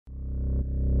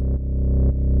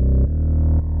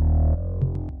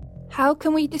How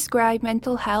can we describe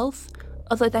mental health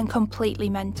other than completely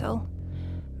mental?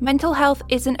 Mental health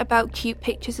isn't about cute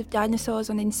pictures of dinosaurs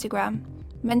on Instagram.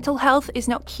 Mental health is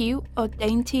not cute or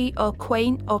dainty or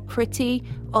quaint or pretty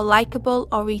or likable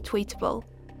or retweetable.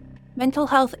 Mental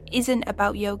health isn't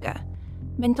about yoga.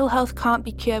 Mental health can't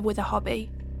be cured with a hobby.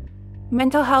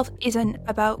 Mental health isn't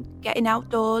about getting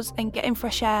outdoors and getting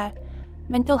fresh air.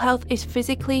 Mental health is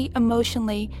physically,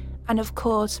 emotionally, and of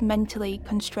course mentally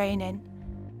constraining.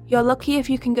 You're lucky if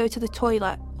you can go to the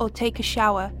toilet, or take a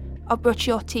shower, or brush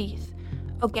your teeth,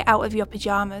 or get out of your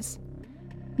pajamas.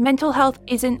 Mental health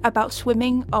isn't about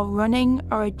swimming or running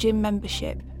or a gym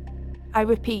membership. I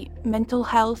repeat, mental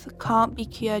health can't be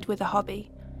cured with a hobby.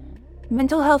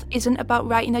 Mental health isn't about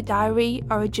writing a diary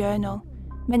or a journal.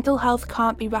 Mental health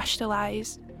can't be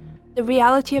rationalised. The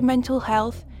reality of mental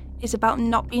health is about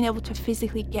not being able to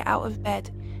physically get out of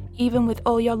bed, even with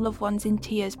all your loved ones in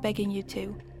tears begging you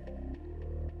to.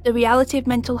 The reality of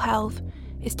mental health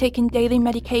is taking daily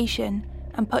medication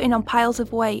and putting on piles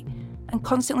of weight and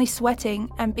constantly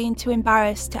sweating and being too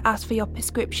embarrassed to ask for your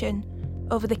prescription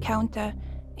over the counter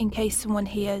in case someone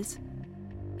hears.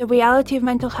 The reality of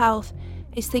mental health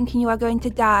is thinking you are going to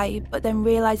die, but then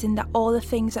realising that all the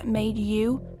things that made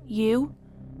you,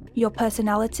 your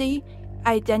personality,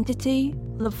 identity,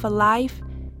 love for life,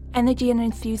 energy and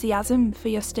enthusiasm for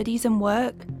your studies and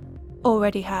work,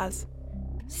 already has.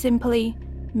 Simply,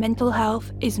 mental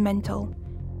health is mental.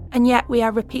 And yet we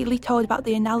are repeatedly told about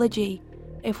the analogy: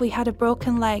 if we had a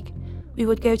broken leg, we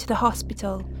would go to the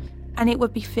hospital and it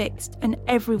would be fixed and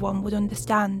everyone would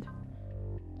understand.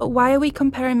 But why are we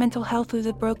comparing mental health with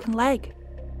a broken leg?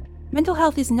 Mental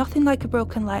health is nothing like a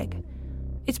broken leg.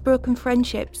 It's broken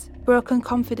friendships, broken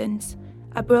confidence,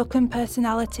 a broken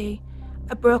personality,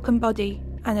 a broken body,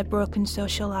 and a broken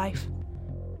social life.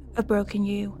 A broken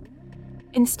you.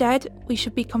 Instead, we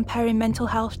should be comparing mental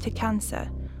health to cancer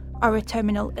or a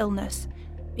terminal illness,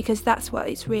 because that's what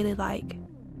it's really like.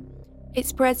 It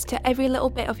spreads to every little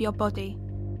bit of your body.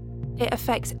 It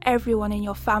affects everyone in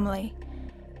your family.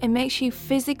 It makes you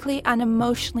physically and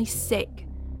emotionally sick,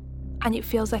 and it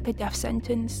feels like a death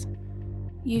sentence.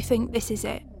 You think this is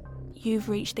it. You've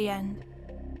reached the end.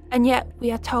 And yet,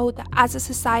 we are told that as a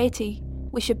society,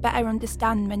 we should better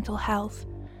understand mental health.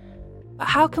 But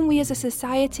how can we as a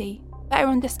society better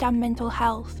understand mental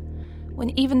health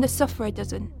when even the sufferer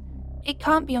doesn't? It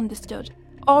can't be understood,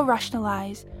 or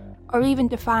rationalised, or even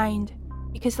defined,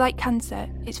 because like cancer,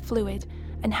 it's fluid,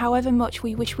 and however much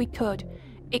we wish we could,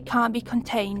 it can't be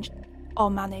contained or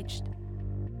managed.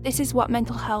 This is what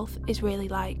mental health is really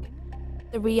like,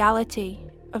 the reality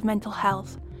of mental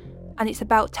health, and it's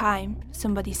about time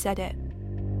somebody said it.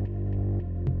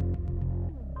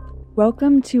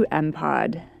 Welcome to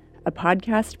MPod, a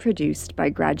podcast produced by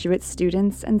graduate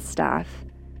students and staff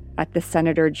at the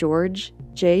Senator George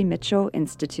J. Mitchell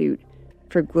Institute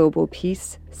for Global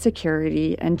Peace,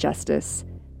 Security and Justice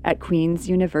at Queen's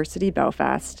University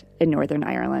Belfast in Northern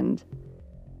Ireland.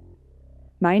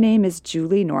 My name is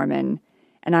Julie Norman,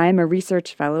 and I am a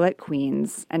research fellow at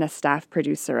Queen's and a staff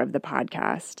producer of the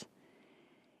podcast.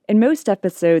 In most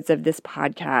episodes of this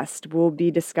podcast, we'll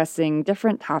be discussing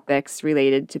different topics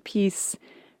related to peace,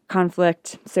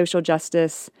 conflict, social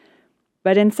justice,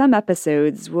 but in some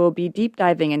episodes, we'll be deep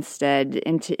diving instead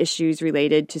into issues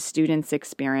related to students'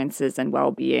 experiences and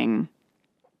well-being.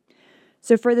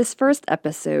 So for this first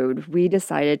episode, we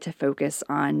decided to focus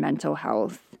on mental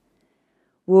health.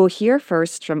 We'll hear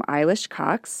first from Eilish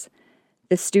Cox,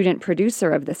 the student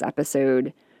producer of this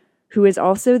episode, who is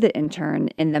also the intern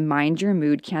in the Mind Your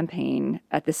Mood campaign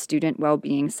at the Student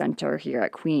Wellbeing Center here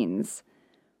at Queen's.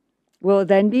 We'll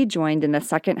then be joined in the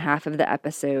second half of the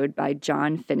episode by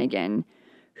John Finnegan,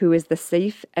 who is the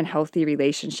Safe and Healthy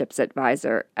Relationships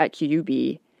Advisor at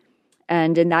QUB.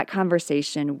 And in that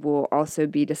conversation, we'll also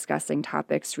be discussing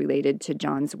topics related to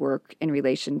John's work in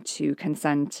relation to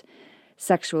consent,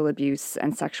 sexual abuse,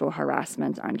 and sexual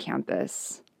harassment on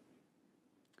campus.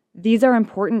 These are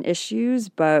important issues,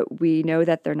 but we know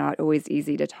that they're not always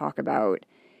easy to talk about,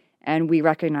 and we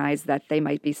recognize that they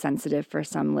might be sensitive for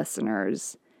some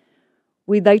listeners.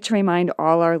 We'd like to remind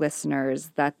all our listeners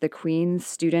that the Queen's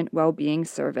Student Wellbeing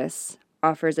Service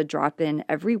offers a drop-in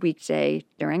every weekday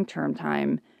during term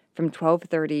time from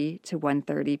 12:30 to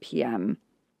 1:30 p.m.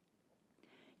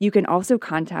 You can also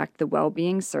contact the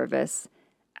Wellbeing Service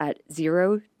at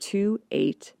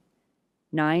 028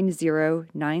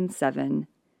 9097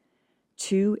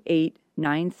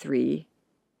 2893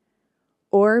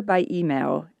 or by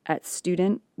email at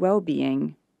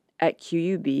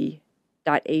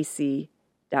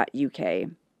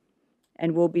studentwellbeing@qub.ac.uk.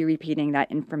 And we'll be repeating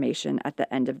that information at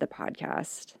the end of the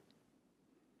podcast.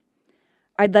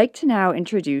 I'd like to now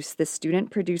introduce the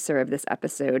student producer of this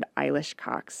episode, Eilish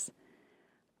Cox.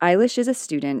 Eilish is a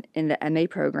student in the MA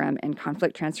program in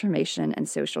Conflict Transformation and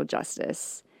Social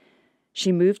Justice.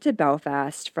 She moved to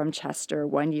Belfast from Chester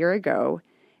 1 year ago,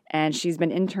 and she's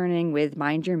been interning with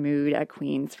Mind Your Mood at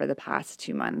Queen's for the past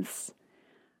 2 months.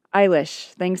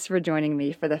 Eilish, thanks for joining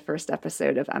me for the first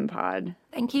episode of MPod.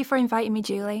 Thank you for inviting me,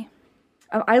 Julie.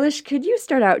 Eilish, could you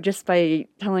start out just by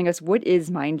telling us what is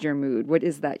Mind Your Mood? What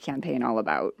is that campaign all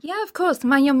about? Yeah, of course.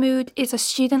 Mind Your Mood is a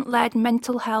student-led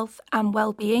mental health and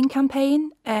well-being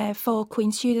campaign for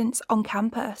Queen's students on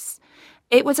campus.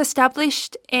 It was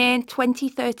established in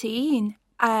 2013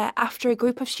 after a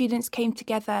group of students came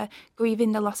together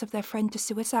grieving the loss of their friend to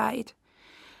suicide.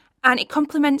 And it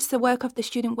complements the work of the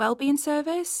Student Wellbeing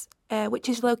Service, which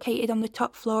is located on the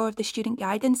top floor of the Student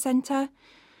Guidance Centre.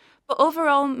 But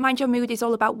overall, Mind Your Mood is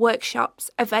all about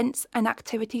workshops, events and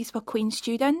activities for Queen's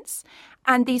students.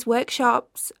 And these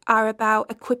workshops are about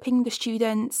equipping the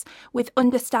students with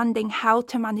understanding how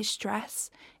to manage stress,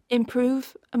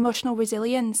 improve emotional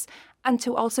resilience, and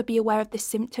to also be aware of the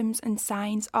symptoms and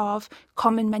signs of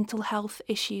common mental health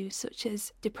issues such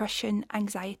as depression,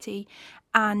 anxiety,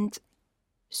 and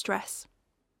stress.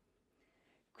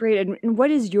 Great. And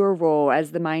what is your role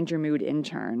as the Mind Your Mood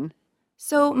intern?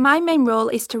 So my main role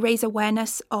is to raise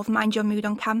awareness of Mind Your Mood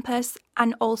on campus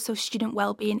and also student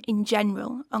wellbeing in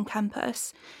general on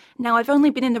campus. Now, I've only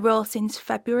been in the role since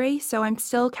February, so I'm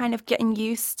still kind of getting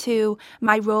used to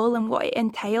my role and what it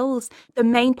entails. The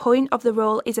main point of the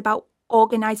role is about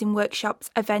organising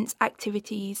workshops, events,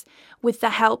 activities with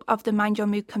the help of the Mind Your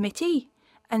Mood Committee.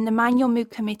 And the Mind Your Mood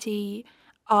Committee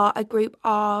are a group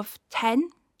of 10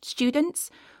 students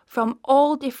from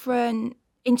all different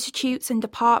institutes and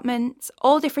departments,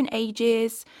 all different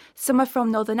ages. Some are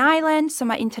from Northern Ireland, some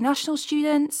are international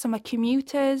students, some are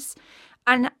commuters.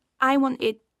 And I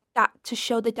wanted that to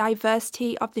show the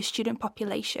diversity of the student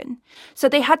population. So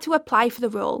they had to apply for the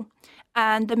role.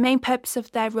 And the main purpose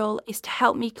of their role is to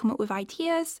help me come up with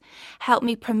ideas, help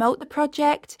me promote the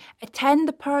project, attend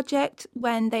the project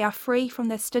when they are free from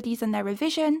their studies and their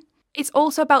revision. It's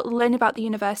also about learning about the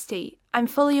university. I'm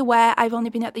fully aware I've only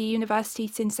been at the university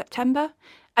since September.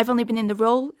 I've only been in the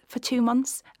role for 2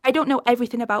 months. I don't know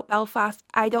everything about Belfast.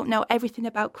 I don't know everything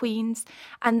about Queen's.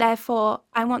 And therefore,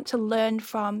 I want to learn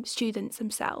from students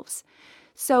themselves.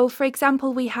 So, for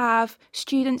example, we have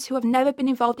students who have never been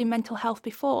involved in mental health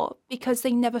before because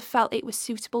they never felt it was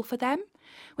suitable for them.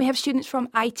 We have students from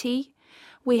IT.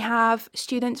 We have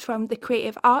students from the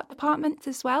creative art department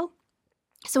as well.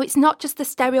 So it's not just the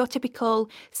stereotypical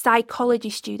psychology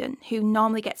student who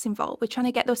normally gets involved. We're trying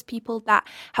to get those people that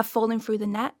have fallen through the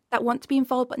net, that want to be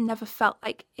involved but never felt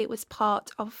like it was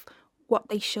part of what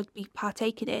they should be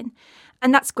partaking in.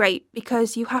 And that's great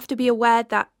because you have to be aware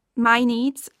that my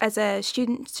needs as a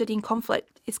student studying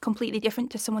conflict is completely different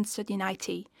to someone studying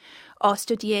IT or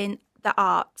studying the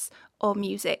arts or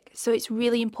music. So it's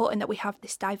really important that we have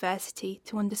this diversity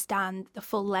to understand the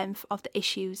full length of the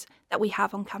issues that we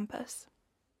have on campus.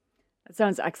 That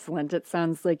sounds excellent. It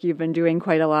sounds like you've been doing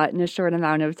quite a lot in a short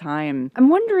amount of time. I'm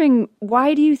wondering,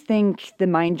 why do you think the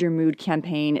Mind Your Mood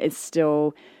campaign is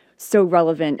still so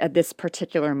relevant at this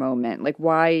particular moment? Like,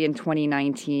 why in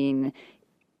 2019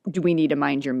 do we need a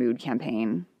Mind Your Mood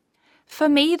campaign? For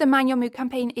me, the Mind Your Mood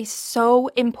campaign is so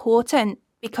important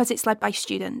because it's led by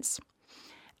students.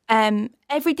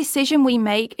 Every decision we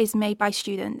make is made by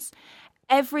students.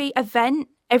 Every event,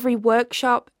 every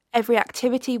workshop, every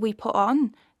activity we put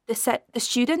on, the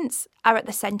students are at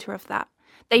the centre of that.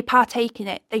 They partake in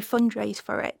it, they fundraise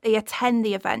for it, they attend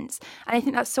the events. And I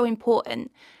think that's so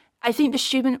important. I think the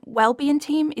student wellbeing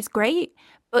team is great,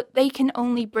 but they can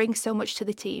only bring so much to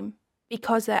the team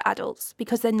because they're adults,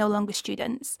 because they're no longer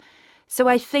students. So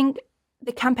I think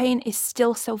the campaign is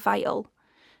still so vital.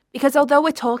 Because although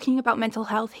we're talking about mental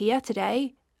health here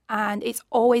today, and it's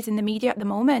always in the media at the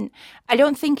moment, I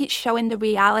don't think it's showing the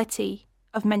reality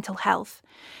of mental health.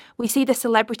 We see the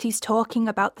celebrities talking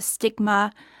about the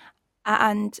stigma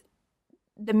and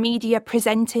the media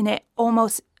presenting it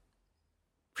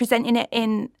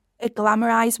in a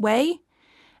glamorized way.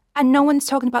 And no one's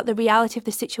talking about the reality of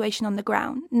the situation on the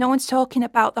ground. No one's talking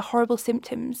about the horrible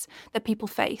symptoms that people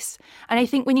face. And I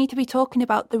think we need to be talking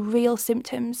about the real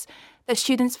symptoms that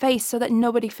students face so that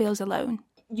nobody feels alone.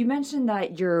 You mentioned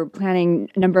that you're planning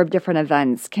a number of different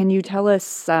events. Can you tell us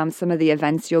some of the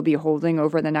events you'll be holding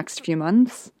over the next few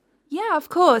months? Yeah, of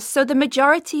course. So the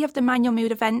majority of the Mind Your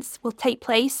Mood events will take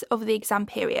place over the exam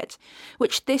period,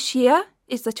 which this year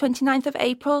is the 29th of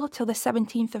April till the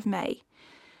 17th of May.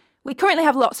 We currently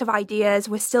have lots of ideas.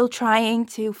 We're still trying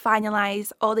to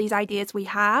finalise all these ideas we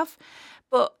have.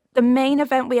 But The main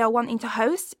event we are wanting to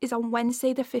host is on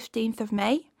Wednesday, the 15th of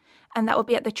May, and that will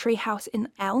be at the Treehouse in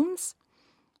Elms.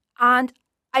 And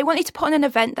I wanted to put on an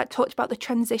event that talked about the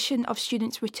transition of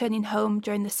students returning home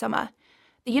during the summer.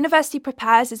 The university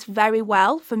prepares us very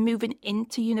well for moving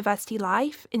into university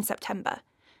life in September.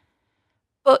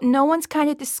 But no one's kind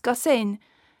of discussing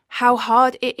how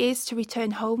hard it is to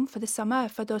return home for the summer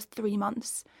for those 3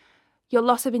 months. Your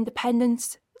loss of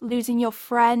independence, losing your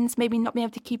friends, maybe not being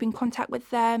able to keep in contact with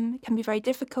them can be very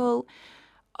difficult.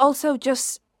 Also,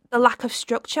 just the lack of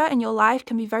structure in your life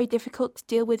can be very difficult to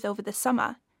deal with over the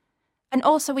summer. And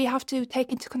also, we have to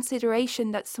take into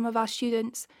consideration that some of our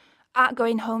students aren't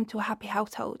going home to a happy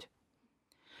household.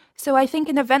 So I think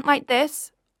an event like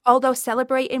this, although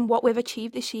celebrating what we've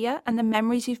achieved this year and the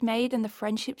memories you've made and the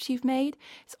friendships you've made,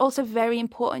 it's also very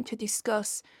important to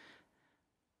discuss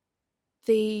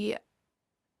the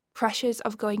pressures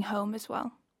of going home as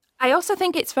well. I also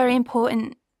think it's very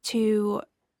important to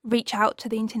reach out to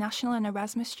the international and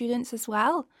Erasmus students as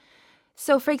well.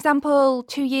 So, for example,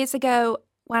 2 years ago,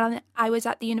 when I was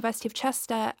at the University of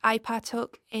Chester, I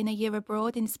partook in a year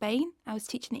abroad in Spain. I was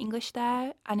teaching English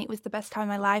there, and it was the best time of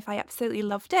my life. I absolutely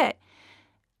loved it.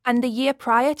 And the year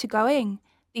prior to going,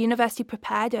 the university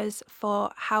prepared us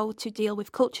for how to deal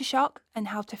with culture shock and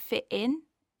how to fit in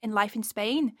life in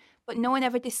Spain. But no one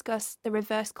ever discussed the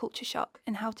reverse culture shock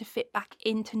and how to fit back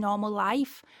into normal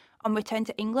life on return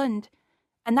to England.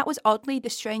 And that was oddly the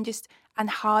strangest and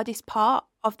hardest part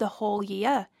of the whole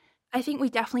year. I think we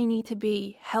definitely need to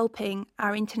be helping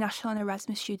our international and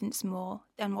Erasmus students more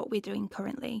than what we're doing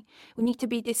currently. We need to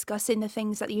be discussing the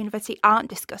things that the university aren't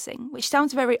discussing, which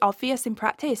sounds very obvious in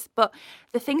practice, but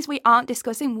the things we aren't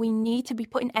discussing, we need to be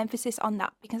putting emphasis on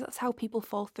that because that's how people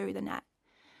fall through the net.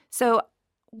 So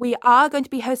we are going to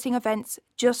be hosting events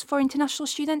just for international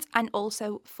students and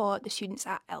also for the students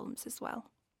at Elms as well.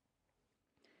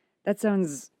 That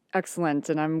sounds excellent,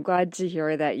 and I'm glad to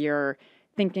hear that you're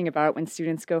thinking about when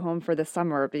students go home for the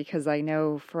summer, because I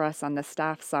know for us on the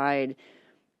staff side,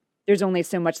 there's only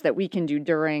so much that we can do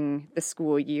during the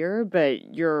school year,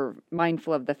 but you're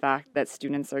mindful of the fact that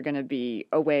students are going to be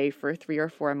away for 3 or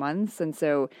 4 months. And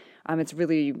so it's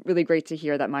really, really great to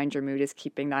hear that Mind Your Mood is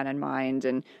keeping that in mind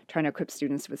and trying to equip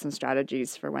students with some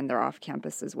strategies for when they're off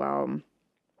campus as well.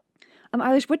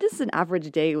 Eilish, what does an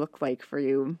average day look like for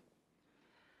you?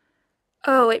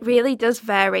 Oh, it really does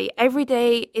vary. Every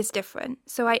day is different.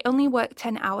 So I only work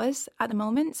 10 hours at the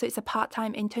moment. So it's a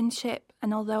part-time internship.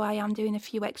 And although I am doing a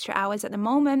few extra hours at the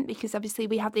moment, because obviously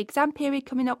we have the exam period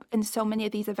coming up and so many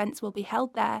of these events will be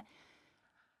held there.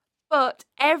 But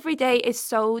every day is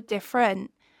so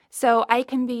different. So I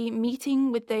can be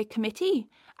meeting with the committee.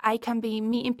 I can be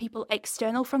meeting people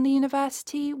external from the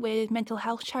university with mental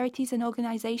health charities and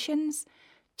organisations.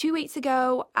 2 weeks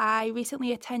ago, I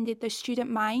recently attended the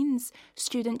Student Minds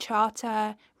Student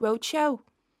Charter Roadshow,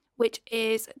 which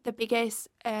is the biggest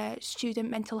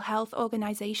student mental health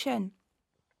organisation.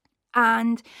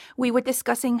 And we were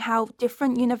discussing how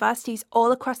different universities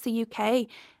all across the UK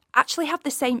actually have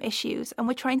the same issues and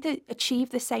we're trying to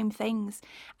achieve the same things.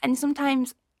 And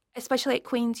sometimes, especially at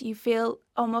Queen's, you feel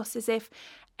almost as if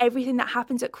everything that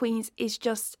happens at Queen's is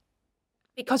just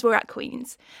because we're at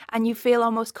Queen's, and you feel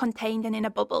almost contained and in a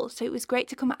bubble. So it was great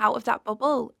to come out of that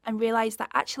bubble and realise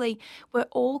that actually we're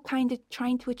all kind of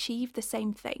trying to achieve the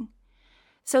same thing.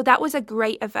 So that was a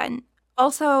great event.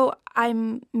 Also,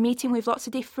 I'm meeting with lots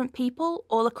of different people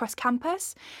all across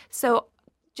campus. So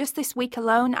just this week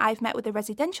alone, I've met with the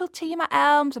residential team at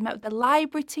Elms, I met with the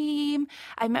library team,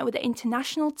 I met with the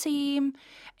international team.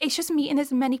 It's just meeting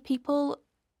as many people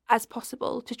as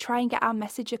possible to try and get our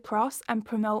message across and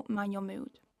promote Mind Your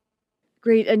Mood.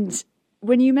 Great. And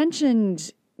when you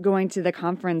mentioned going to the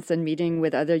conference and meeting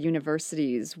with other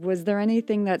universities, was there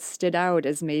anything that stood out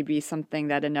as maybe something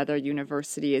that another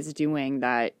university is doing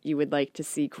that you would like to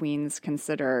see Queen's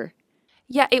consider?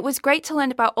 Yeah, it was great to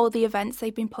learn about all the events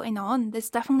they've been putting on. There's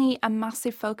definitely a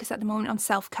massive focus at the moment on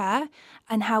self-care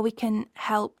and how we can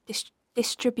help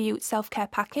distribute self-care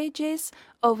packages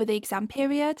over the exam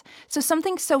period. So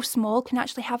something so small can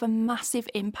actually have a massive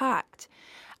impact.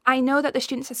 I know that the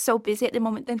students are so busy at the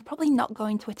moment, they're probably not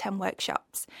going to attend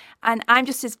workshops. And I'm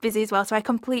just as busy as well, so I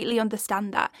completely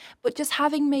understand that. But just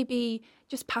having maybe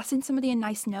just passing somebody a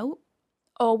nice note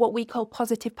or what we call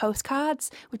positive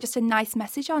postcards with just a nice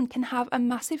message on can have a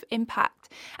massive impact.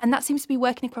 And that seems to be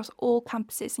working across all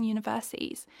campuses and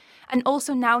universities. And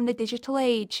also now in the digital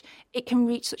age, it can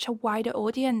reach such a wider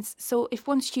audience. So if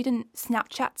one student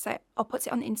Snapchats it or puts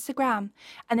it on Instagram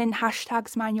and then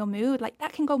hashtags Mind Your Mood, like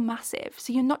that can go massive.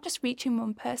 So you're not just reaching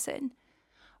one person.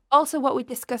 Also, what we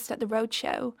discussed at the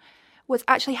roadshow was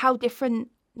actually how different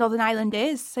Northern Ireland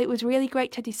is. So it was really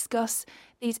great to discuss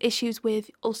these issues with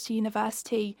Ulster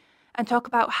University and talk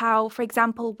about how, for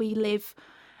example, we live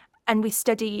and we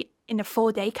study in a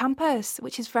 4-day campus,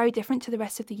 which is very different to the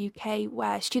rest of the UK,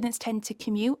 where students tend to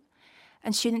commute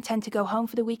and students tend to go home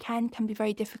for the weekend. Can be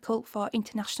very difficult for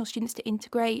international students to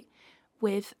integrate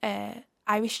with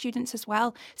Irish students as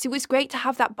well. So it was great to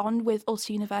have that bond with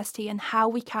Ulster University and how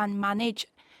we can manage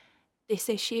this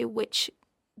issue, which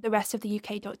the rest of the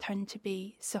UK don't tend to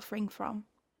be suffering from.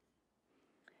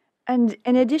 And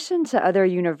in addition to other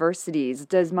universities,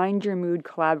 does Mind Your Mood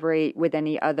collaborate with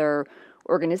any other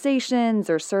organizations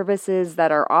or services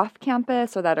that are off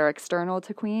campus or that are external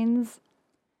to Queen's?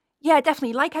 Yeah,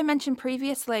 definitely. Like I mentioned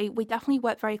previously, we definitely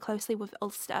work very closely with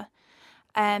Ulster.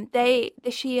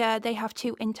 This year they have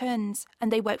 2 interns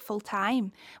and they work full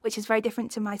time, which is very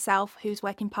different to myself, who's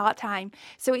working part time.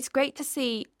 So it's great to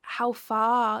see how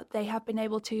far they have been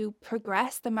able to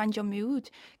progress the Mind Your Mood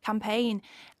campaign,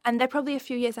 and they're probably a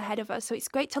few years ahead of us. So it's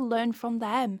great to learn from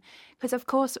them, because of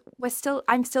course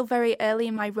I'm still very early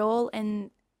in my role,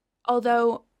 and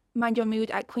although Mind Your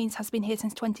Mood at Queen's has been here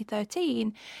since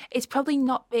 2013, it's probably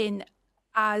not been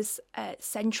as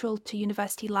central to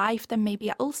university life than maybe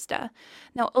at Ulster.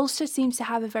 Now, Ulster seems to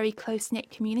have a very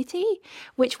close-knit community,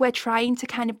 which we're trying to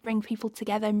kind of bring people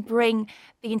together and bring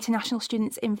the international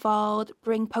students involved,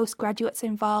 bring postgraduates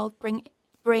involved,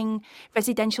 bring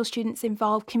residential students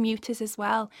involved, commuters as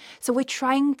well. So we're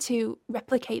trying to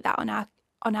replicate that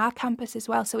on our campus as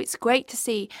well. So it's great to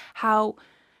see how,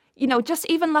 just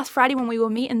even last Friday when we were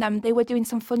meeting them, they were doing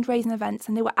some fundraising events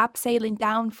and they were abseiling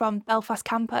down from Belfast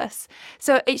campus.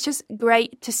 So it's just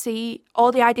great to see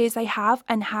all the ideas they have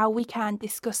and how we can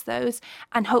discuss those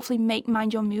and hopefully make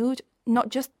Mind Your Mood not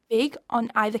just big on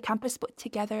either campus, but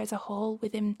together as a whole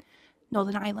within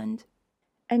Northern Ireland.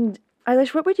 And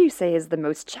Eilish, what would you say is the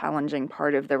most challenging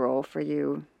part of the role for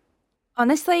you?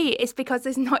 Honestly, it's because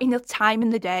there's not enough time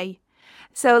in the day.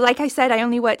 So like I said, I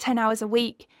only work 10 hours a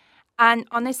week. And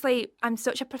honestly, I'm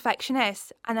such a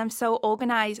perfectionist and I'm so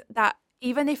organised that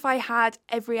even if I had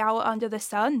every hour under the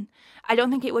sun, I don't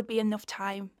think it would be enough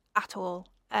time at all.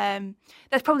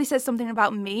 That probably says something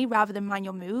about me rather than Mind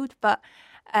Your Mood. But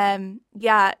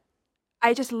yeah,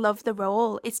 I just love the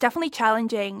role. It's definitely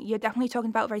challenging. You're definitely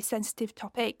talking about very sensitive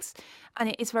topics. And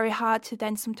it is very hard to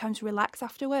then sometimes relax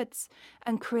afterwards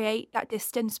and create that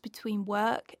distance between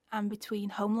work and between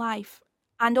home life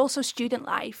and also student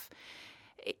life.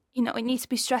 It needs to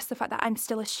be stressed the fact that I'm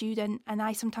still a student and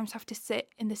I sometimes have to sit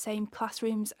in the same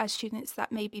classrooms as students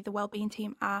that maybe the wellbeing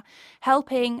team are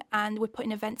helping, and we're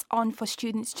putting events on for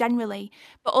students generally.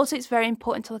 But also it's very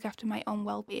important to look after my own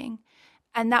wellbeing.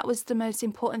 And that was the most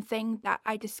important thing that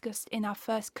I discussed in our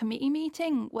first committee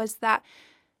meeting, was that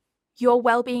your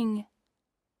wellbeing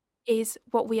is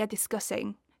what we are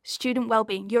discussing. Student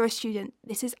wellbeing, you're a student.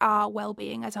 This is our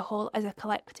wellbeing as a whole, as a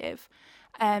collective.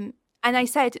 And I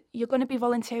said, you're going to be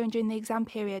volunteering during the exam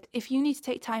period. If you need to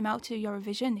take time out to do your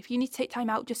revision, if you need to take time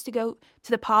out just to go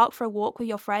to the park for a walk with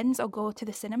your friends or go to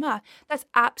the cinema, that's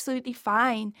absolutely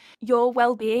fine. Your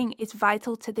well-being is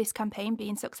vital to this campaign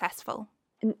being successful.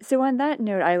 And so on that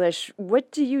note, Eilish,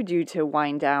 what do you do to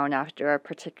wind down after a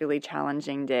particularly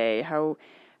challenging day? How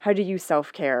do you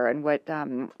self-care, and what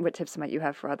tips might you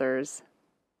have for others?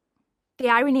 The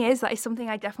irony is that is something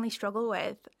I definitely struggle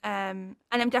with, and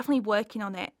I'm definitely working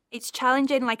on it. It's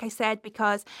challenging, like I said,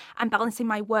 because I'm balancing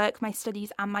my work, my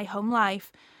studies, and my home life.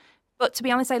 But to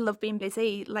be honest, I love being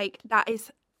busy. Like, that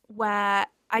is where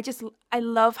I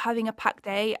love having a packed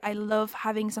day. I love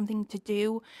having something to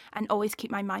do and always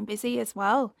keep my mind busy as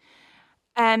well.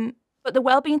 But the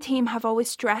wellbeing team have always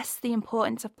stressed the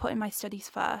importance of putting my studies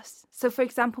first. So, for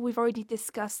example, we've already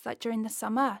discussed that during the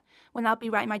summer, when I'll be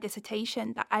writing my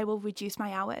dissertation, that I will reduce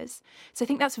my hours. So I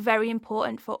think that's very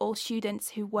important for all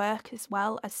students who work as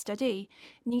well as study,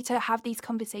 need to have these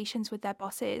conversations with their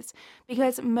bosses,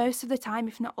 because most of the time,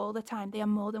 if not all the time, they are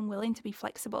more than willing to be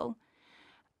flexible.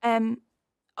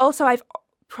 Also, I've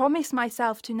promised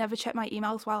myself to never check my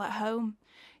emails while at home.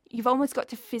 You've almost got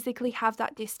to physically have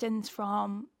that distance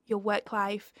from your work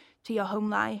life to your home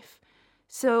life.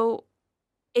 So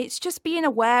it's just being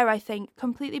aware, I think,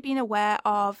 completely being aware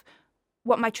of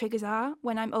what my triggers are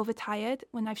when I'm overtired,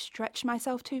 when I've stretched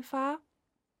myself too far.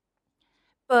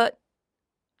 But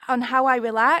on how I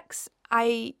relax,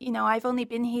 I've only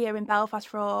been here in Belfast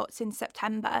since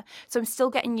September, so I'm still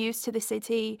getting used to the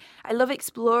city. I love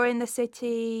exploring the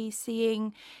city,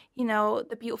 seeing,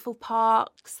 the beautiful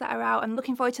parks that are out, and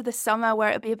looking forward to the summer where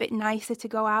it'll be a bit nicer to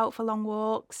go out for long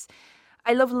walks.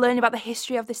 I love learning about the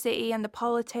history of the city and the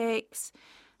politics.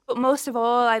 But most of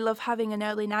all, I love having an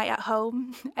early night at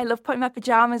home. I love putting my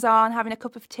pajamas on, having a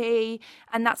cup of tea,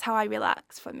 and that's how I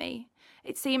relax for me.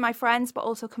 It's seeing my friends, but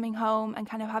also coming home and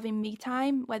kind of having me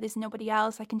time where there's nobody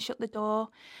else. I can shut the door,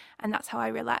 and that's how I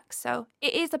relax. So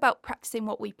it is about practicing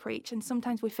what we preach, and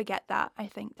sometimes we forget that, I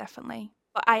think, definitely.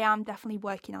 But I am definitely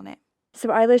working on it. So,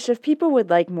 Eilish, if people would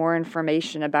like more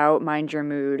information about Mind Your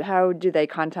Mood, how do they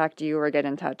contact you or get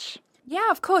in touch?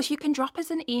 Yeah, of course. You can drop us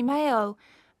an email,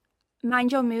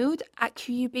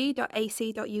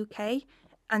 mindyourmood@qub.ac.uk,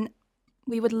 and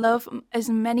we would love as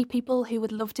many people who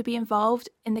would love to be involved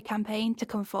in the campaign to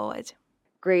come forward.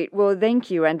 Great. Well,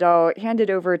 thank you. And I'll hand it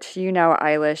over to you now,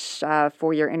 Eilish,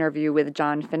 for your interview with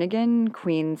John Finnegan,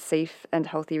 Queen's Safe and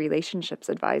Healthy Relationships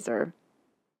Advisor.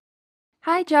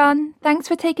 Hi, John. Thanks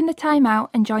for taking the time out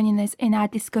and joining us in our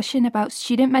discussion about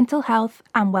student mental health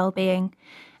and well-being.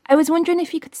 I was wondering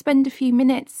if you could spend a few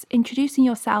minutes introducing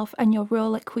yourself and your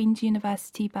role at Queen's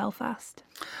University Belfast.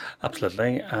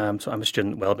 Absolutely. So I'm a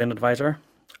student wellbeing advisor,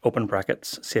 open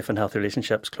brackets, safe and healthy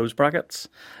relationships, close brackets.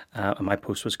 And my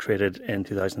post was created in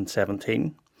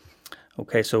 2017.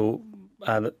 Okay, so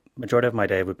the majority of my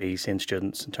day would be seeing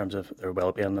students in terms of their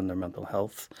well-being and their mental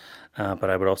health, but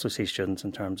I would also see students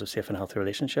in terms of safe and healthy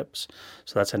relationships.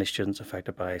 So that's any students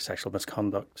affected by sexual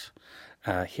misconduct,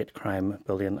 hate crime,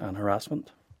 bullying and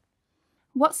harassment.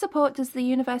 What support does the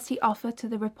university offer to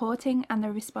the reporting and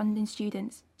the responding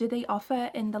students? Do they offer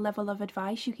in the level of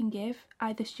advice you can give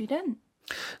either student?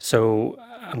 So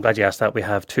I'm glad you asked that. We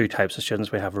have two types of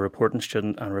students. We have a reporting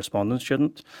student and a responding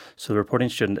student. So the reporting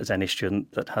student is any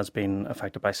student that has been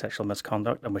affected by sexual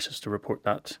misconduct and wishes to report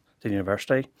that to the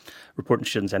university. Reporting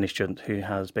student is any student who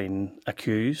has been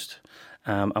accused,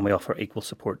 and we offer equal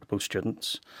support to both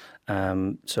students.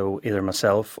 So either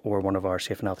myself or one of our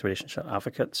safe and healthy relationship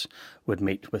advocates would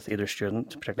meet with either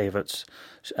student, particularly if it's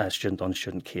a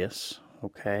student-on-student case.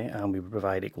 Okay, and we would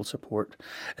provide equal support.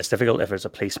 It's difficult if there's a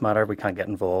police matter, we can't get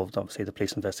involved. Obviously, the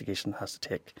police investigation has to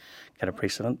take kind of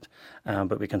precedent,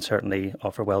 but we can certainly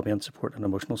offer wellbeing support and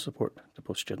emotional support to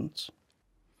both students.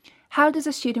 How does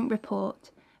a student report?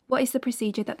 What is the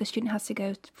procedure that the student has to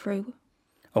go through?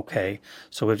 Okay,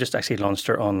 so we've just actually launched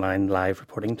our online live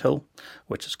reporting tool,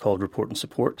 which is called Report and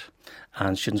Support.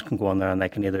 And students can go on there and they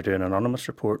can either do an anonymous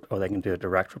report or they can do a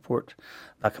direct report.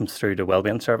 That comes through the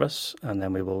Wellbeing Service, and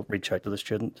then we will reach out to the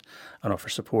student and offer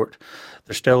support.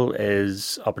 There still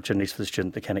is opportunities for the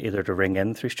student to kind of either to ring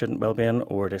in through Student Wellbeing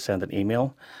or to send an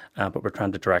email, but we're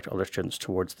trying to direct other students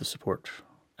towards the support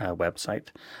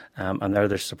website. And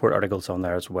there's support articles on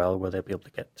there as well where they'll be able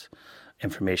to get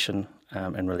information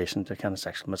in relation to kind of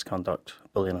sexual misconduct,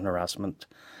 bullying and harassment,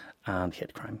 and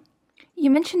hate crime. You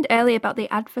mentioned earlier about the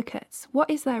advocates. What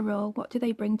is their role? What do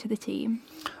they bring to the team?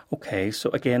 Okay,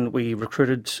 so again, we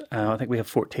recruited, I think we have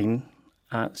 14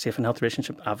 safe and healthy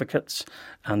relationship advocates,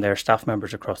 and they're staff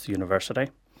members across the university.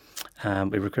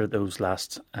 We recruited those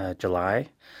last July,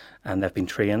 and they've been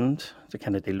trained to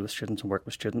kind of deal with students and work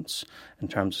with students in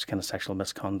terms of kind of sexual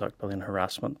misconduct, bullying,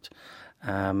 harassment.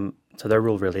 So their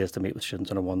role really is to meet with students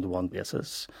on a one-to-one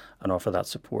basis and offer that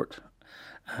support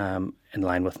in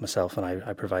line with myself, and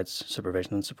I provide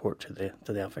supervision and support to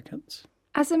the advocates.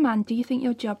 As a man, do you think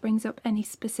your job brings up any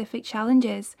specific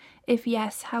challenges? If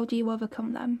yes, how do you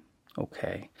overcome them?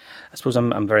 Okay, I suppose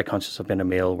I'm very conscious of being a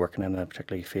male working in a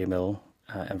particularly female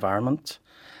environment.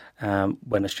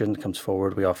 When a student comes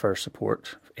forward, we offer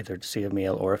support either to see a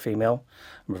male or a female.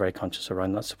 We're very conscious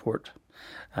around that support.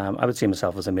 I would see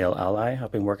myself as a male ally.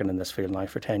 I've been working in this field now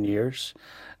for 10 years.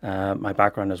 My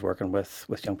background is working with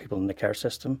young people in the care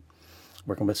system,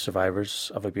 working with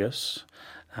survivors of abuse.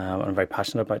 I'm very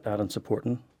passionate about that and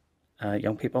supporting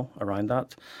young people around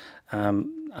that.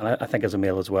 And I think as a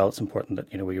male as well, it's important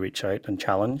that we reach out and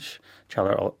challenge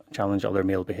other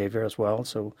male behaviour as well.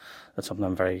 So that's something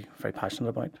I'm very, very passionate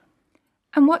about.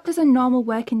 And what does a normal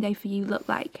working day for you look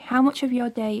like? How much of your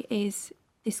day is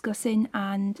discussing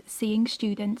and seeing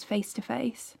students face to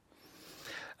face?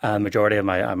 Majority of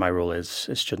my role is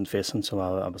student facing, so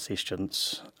I will see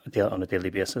students on a daily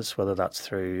basis, whether that's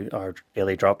through our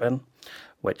daily drop-in,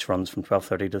 which runs from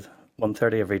 12:30 to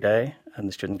 1:30 every day in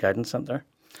the Student Guidance Centre.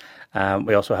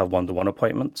 We also have one-to-one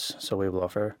appointments, so we will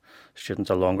offer students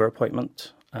a longer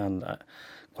appointment, and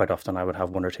quite often I would have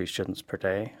 1 or 2 students per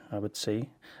day I would see,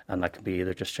 and that can be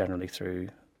either just generally through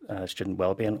student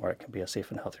wellbeing, or it can be a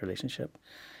safe and healthy relationship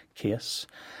case.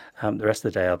 The rest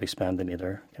of the day I'll be spending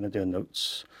either kind of doing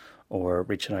notes or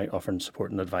reaching out, offering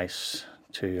support and advice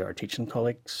to our teaching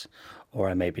colleagues, or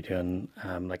I may be doing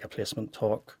like a placement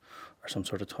talk or some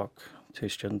sort of talk to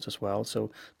students as well.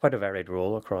 So quite a varied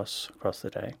role across the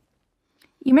day.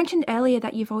 You mentioned earlier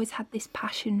that you've always had this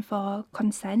passion for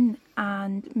consent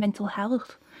and mental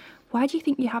health. Why do you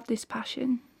think you have this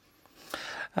passion?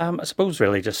 I suppose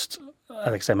really just,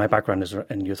 like I say, my background is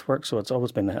in youth work, so it's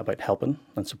always been about helping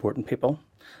and supporting people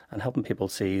and helping people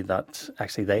see that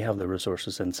actually they have the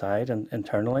resources inside and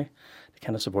internally to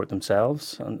kind of support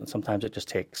themselves. And sometimes it just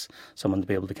takes someone to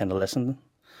be able to kind of listen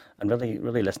and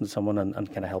really listen to someone and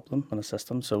kind of help them and assist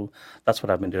them. So that's what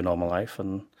I've been doing all my life,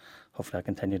 and hopefully I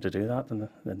continue to do that in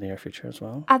the near future as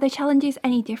well. Are the challenges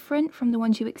any different from the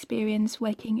ones you experience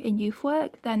working in youth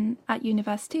work than at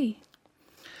university?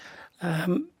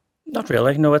 Not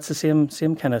really. No, it's the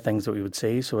same kind of things that we would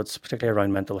see. So it's particularly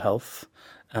around mental health,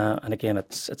 and again,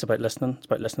 it's about listening. It's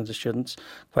about listening to students.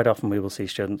 Quite often, we will see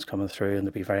students coming through and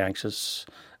they'll be very anxious.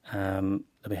 They'll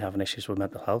be having issues with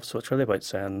mental health. So it's really about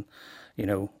saying,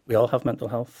 we all have mental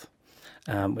health.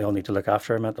 We all need to look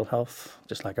after our mental health,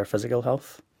 just like our physical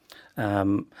health.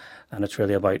 And it's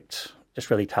really about just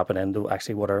really tapping into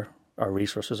actually what our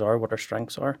resources are, what our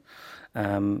strengths are.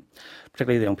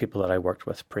 Particularly the young people that I worked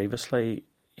with previously,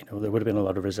 there would have been a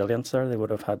lot of resilience there. They would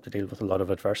have had to deal with a lot of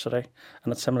adversity,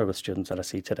 and it's similar with students that I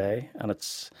see today. And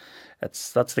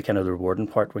that's the kind of the rewarding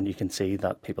part when you can see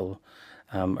that people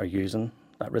are using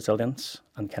that resilience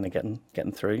and kind of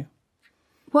getting through.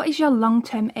 What is your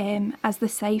long-term aim as the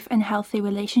Safe and Healthy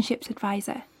Relationships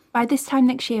Advisor? By this time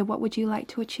next year, what would you like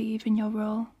to achieve in your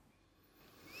role?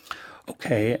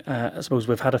 Okay, I suppose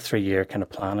we've had a 3-year kind of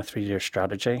plan, a 3-year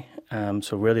strategy.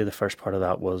 So really the first part of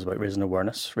that was about raising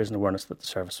awareness that the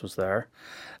service was there.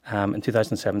 In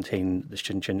 2017, the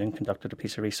Student Union conducted a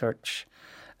piece of research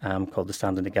called the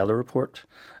Standing Together Report,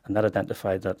 and that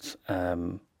identified that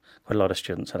quite a lot of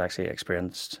students had actually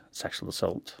experienced sexual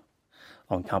assault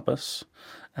on campus.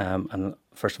 And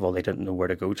first of all, they didn't know where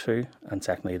to go to, and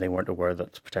secondly, they weren't aware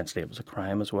that potentially it was a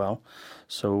crime as well.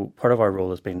 So part of our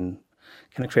role has been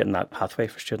kind of creating that pathway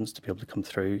for students to be able to come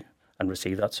through and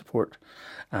receive that support.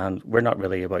 And we're not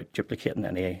really about duplicating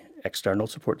any external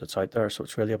support that's out there. So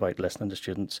it's really about listening to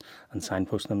students and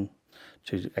signposting them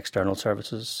to external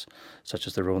services such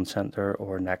as the Rowan Centre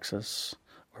or Nexus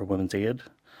or Women's Aid.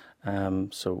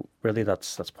 So really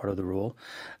that's part of the role.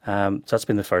 So that's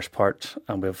been the first part,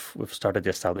 and we've started to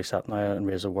establish that now and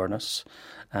raise awareness.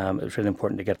 It was really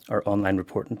important to get our online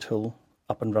reporting tool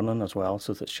up and running as well,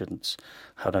 so that students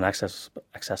had an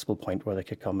accessible point where they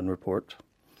could come and report.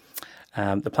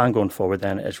 The plan going forward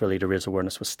then is really to raise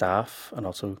awareness with staff and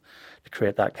also to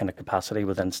create that kind of capacity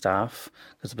within staff,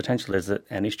 because the potential is that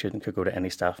any student could go to any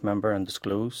staff member and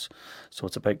disclose. So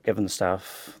it's about giving the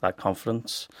staff that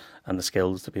confidence and the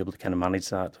skills to be able to kind of manage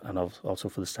that, and also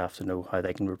for the staff to know how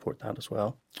they can report that as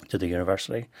well to the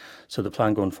university. So the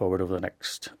plan going forward over the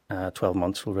next 12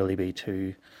 months will really be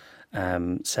to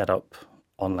set up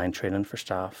online training for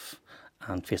staff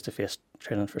and face-to-face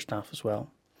training for staff as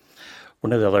well.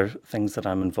 One of the other things that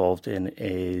I'm involved in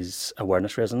is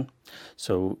awareness raising.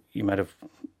 So you might have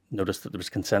noticed that there was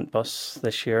a consent bus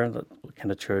this year that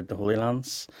kind of toured the Holy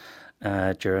Lands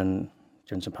during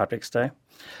St Patrick's Day.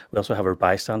 We also have our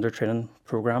bystander training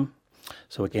programme.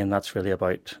 So again, that's really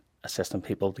about assisting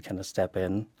people to kind of step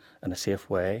in a safe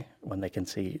way when they can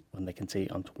see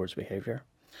untoward behaviour.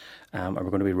 And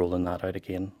we're going to be rolling that out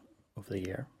again over the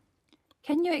year.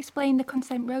 Can you explain the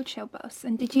Consent Roadshow bus?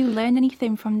 And did you learn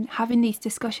anything from having these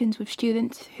discussions with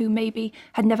students who maybe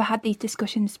had never had these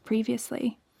discussions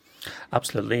previously?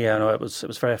 Absolutely, yeah. No, it was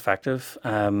very effective.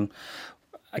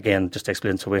 Again, just to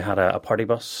explain, so we had a party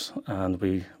bus, and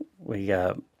we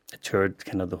toured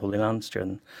kind of the Holy Lands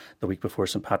during the week before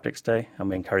St Patrick's Day, and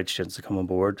we encouraged students to come on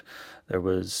board. There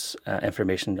was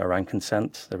information around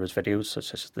consent. There was videos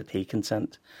such as the tea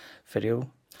consent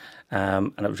video.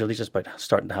 And it was really just about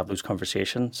starting to have those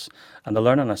conversations. And the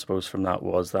learning, I suppose, from that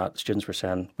was that students were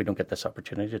saying, we don't get this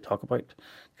opportunity to talk about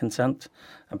consent.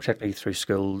 And particularly through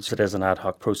schools, it is an ad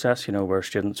hoc process, where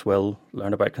students will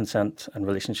learn about consent and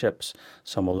relationships.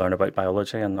 Some will learn about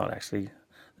biology and not actually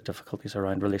the difficulties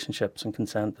around relationships and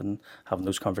consent and having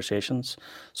those conversations.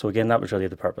 So again, that was really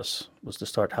the purpose, was to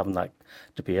start having that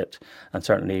debate. And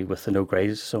certainly with the No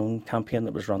Grey Zone campaign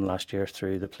that was run last year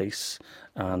through the police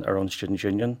and our own student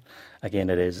union, again,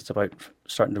 it's about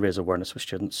starting to raise awareness with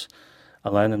students,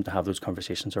 allowing them to have those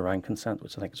conversations around consent,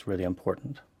 which I think is really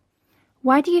important.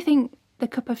 Why do you think the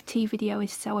cup of tea video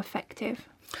is so effective?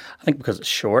 I think because it's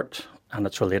short and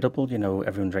it's relatable.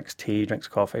 Everyone drinks tea, drinks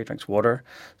coffee, drinks water,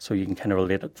 so you can kind of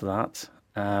relate it to that,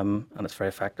 and it's very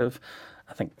effective.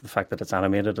 I think the fact that it's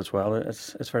animated as well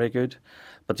is very good,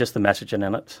 but just the messaging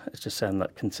in it is just saying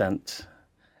that consent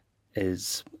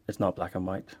is not black and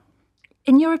white.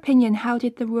 In your opinion, how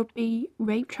did the Rugby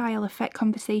rape trial affect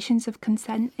conversations of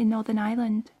consent in Northern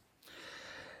Ireland?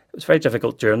 It was very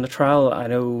difficult during the trial. I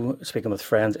know, speaking with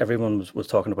friends, everyone was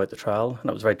talking about the trial, and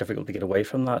it was very difficult to get away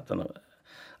from that. And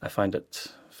I find it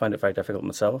very difficult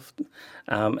myself.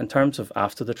 In terms of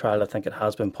after the trial, I think it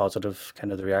has been positive,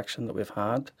 kind of the reaction that we've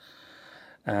had,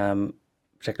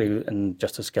 particularly in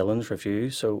Justice Gillen's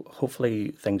review. So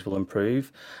hopefully things will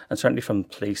improve. And certainly from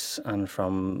police and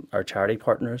from our charity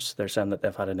partners, they're saying that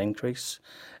they've had an increase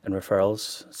in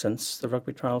referrals since the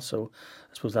rugby trial. So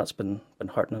I suppose that's been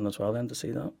heartening as well then to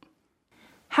see that.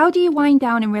 How do you wind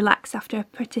down and relax after a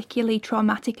particularly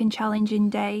traumatic and challenging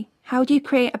day? How do you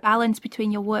create a balance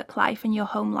between your work life and your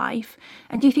home life?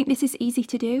 And do you think this is easy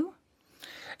to do?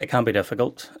 It can be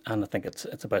difficult, and I think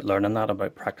it's about learning that,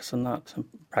 about practicing that,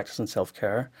 practicing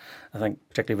self-care. I think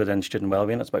particularly within student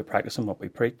wellbeing, it's about practicing what we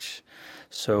preach.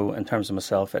 So in terms of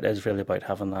myself, it is really about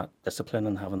having that discipline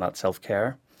and having that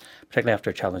self-care, particularly after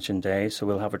a challenging day. So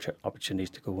we'll have opportunities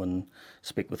to go and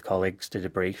speak with colleagues to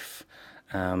debrief.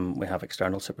 We have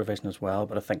external supervision as well,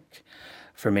 but I think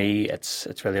for me, it's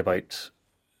really about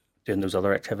doing those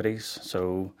other activities.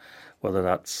 So whether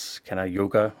that's kind of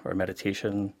yoga or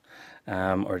meditation,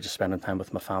 or just spending time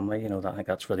with my family, I think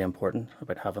that's really important,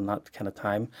 about having that kind of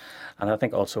time. And I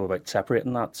think also about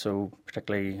separating that. So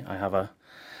particularly I have a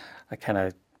kind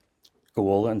of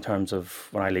goal in terms of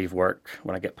when I leave work,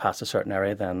 when I get past a certain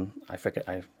area, then I forget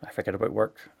about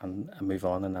work and I move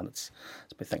on, and then it's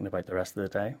about thinking about the rest of the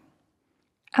day.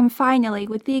 And finally,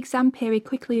 with the exam period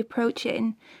quickly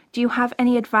approaching, do you have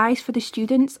any advice for the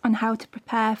students on how to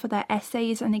prepare for their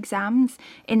essays and exams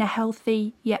in a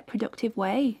healthy yet productive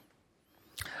way?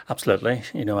 Absolutely.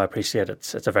 I appreciate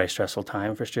it's a very stressful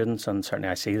time for students, and certainly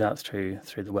I see that through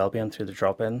the wellbeing, through the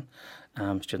drop-in.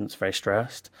 Students very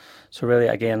stressed. So really,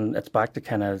 again, it's back to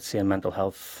kind of seeing mental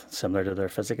health similar to their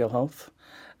physical health.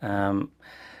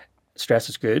 Stress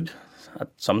is good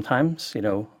sometimes,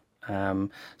 so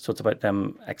it's about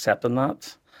them accepting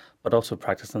that, but also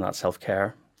practicing that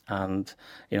self-care. And,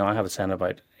 I have a saying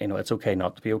about, it's okay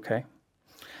not to be okay.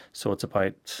 So it's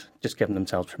about just giving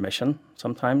themselves permission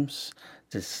sometimes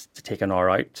to take an hour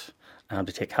out,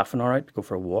 to take half an hour out, to go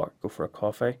for a walk, go for a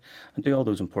coffee, and do all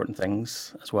those important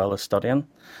things as well as studying,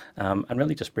 and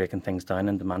really just breaking things down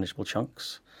into manageable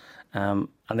chunks. And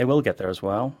they will get there as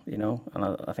well, and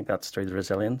I think that's through the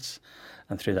resilience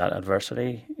and through that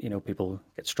adversity, people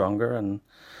get stronger and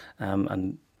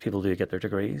people do get their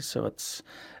degrees. So it's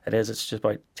just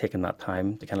about taking that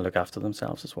time to kind of look after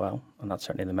themselves as well. And that's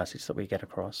certainly the message that we get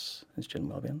across in student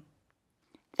wellbeing.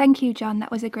 Thank you, John.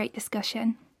 That was a great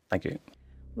discussion. Thank you.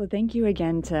 Well, thank you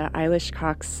again to Eilish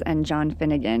Cox and John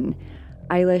Finnegan.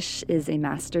 Eilish is a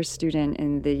master's student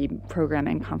in the program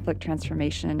in conflict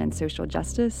transformation and social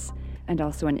justice, and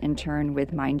also an intern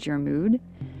with Mind Your Mood.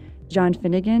 John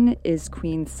Finnegan is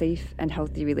Queen's Safe and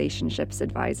Healthy Relationships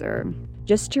Advisor.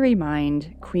 Just to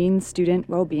remind, Queen's Student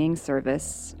Wellbeing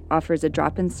Service offers a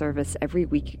drop-in service every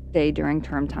weekday during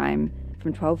term time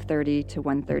from 12:30 to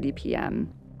 1:30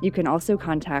 p.m. You can also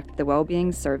contact the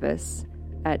Wellbeing Service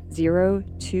at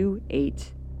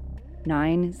 028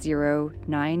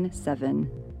 9097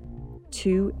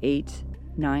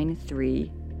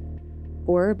 2893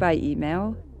 or by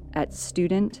email at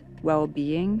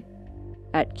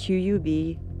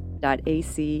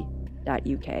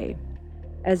studentwellbeing@qub.ac.uk.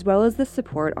 As well as the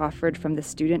support offered from the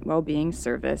Student Wellbeing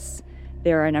Service,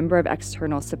 there are a number of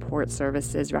external support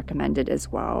services recommended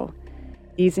as well.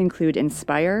 These include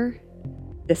Inspire,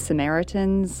 the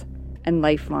Samaritans, and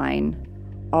Lifeline,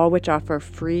 all which offer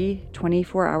free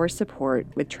 24-hour support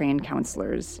with trained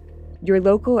counselors. Your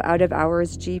local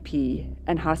out-of-hours GP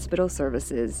and hospital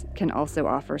services can also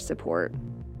offer support.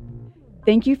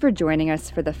 Thank you for joining us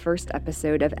for the first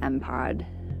episode of MPod.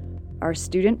 Our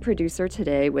student producer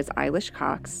today was Eilish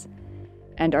Cox,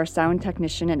 and our sound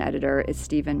technician and editor is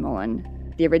Stephen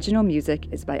Mullen. The original music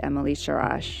is by Emily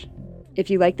Sharash. If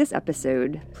you like this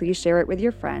episode, please share it with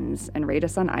your friends and rate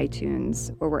us on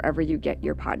iTunes or wherever you get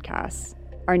your podcasts.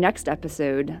 Our next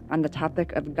episode on the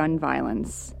topic of gun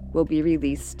violence will be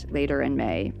released later in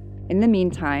May. In the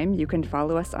meantime, you can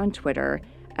follow us on Twitter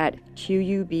at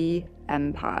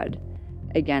QUBMPod.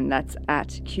 Again, that's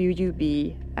at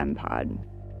QUBMPod.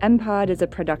 MPod is a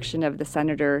production of the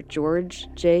Senator George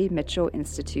J. Mitchell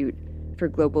Institute for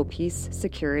Global Peace,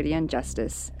 Security, and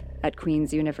Justice at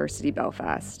Queen's University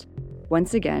Belfast.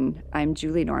 Once again, I'm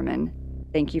Julie Norman.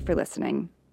 Thank you for listening.